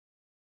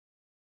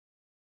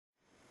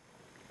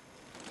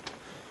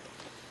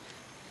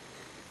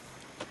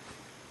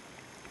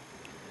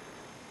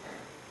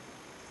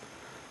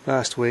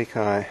Last week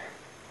I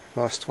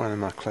lost one of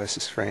my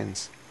closest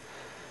friends.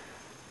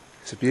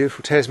 It's a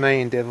beautiful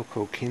Tasmanian devil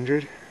called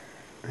Kindred,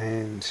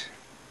 and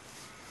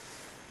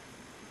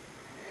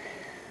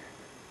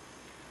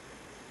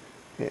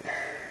it's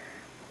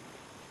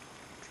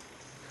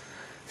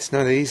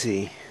not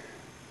easy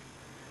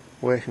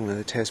working with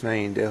a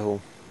Tasmanian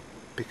devil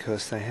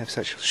because they have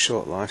such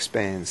short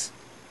lifespans.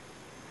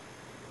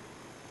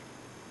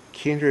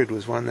 Kindred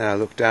was one that I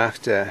looked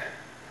after.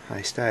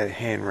 I started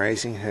hand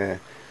raising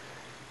her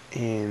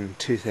in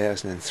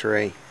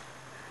 2003,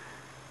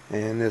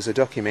 and there's a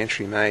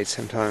documentary made,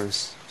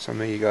 sometimes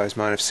some of you guys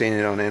might have seen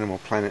it on Animal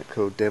Planet,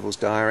 called Devil's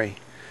Diary,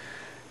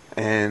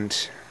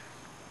 and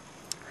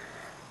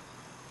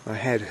I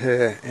had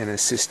her and her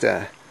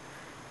sister.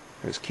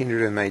 It was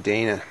Kindred and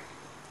Medina,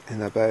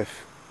 and they're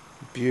both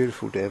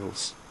beautiful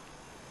devils.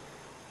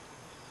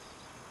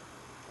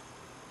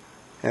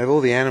 Out of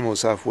all the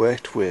animals I've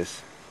worked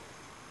with,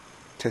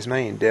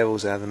 Tasmanian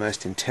devils are the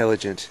most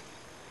intelligent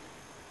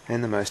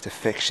and the most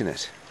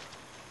affectionate.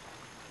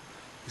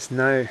 There's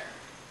no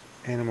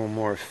animal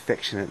more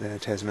affectionate than a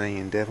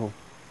Tasmanian devil.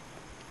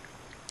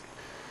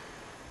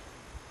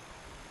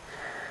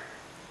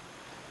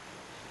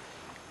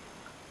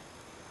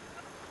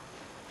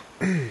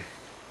 I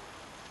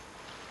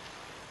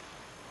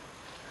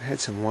had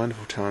some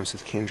wonderful times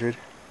with Kindred.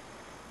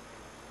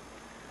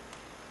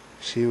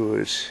 She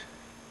would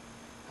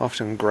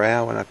often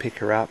growl when I pick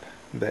her up,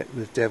 but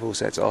with devils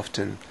that's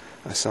often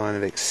a sign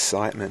of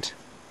excitement.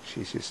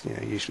 She's just,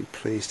 usually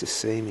pleased to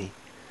see me.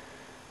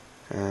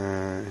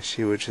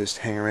 She would just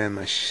hang around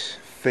my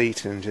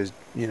feet and just,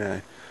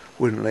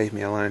 wouldn't leave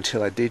me alone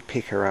until I did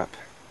pick her up.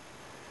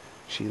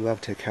 She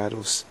loved her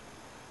cuddles.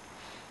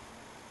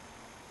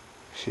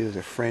 She was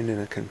a friend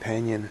and a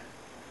companion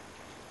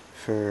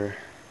for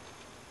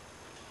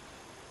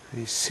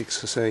these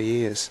 6 or so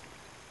years.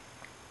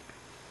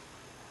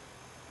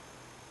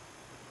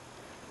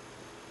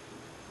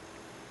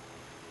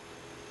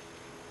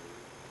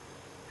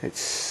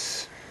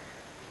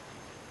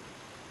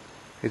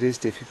 It is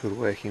difficult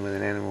working with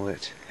an animal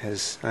that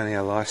has only a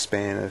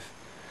lifespan of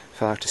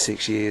 5 to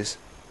 6 years.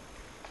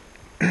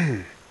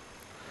 And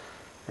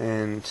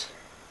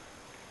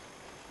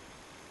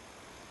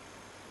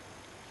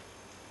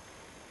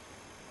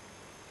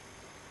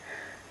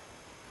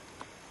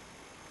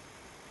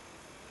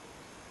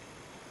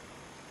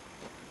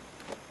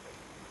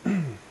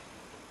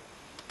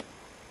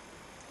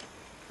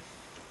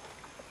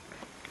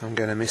I'm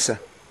going to miss her.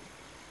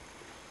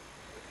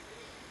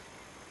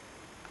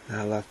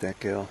 I love that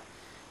girl.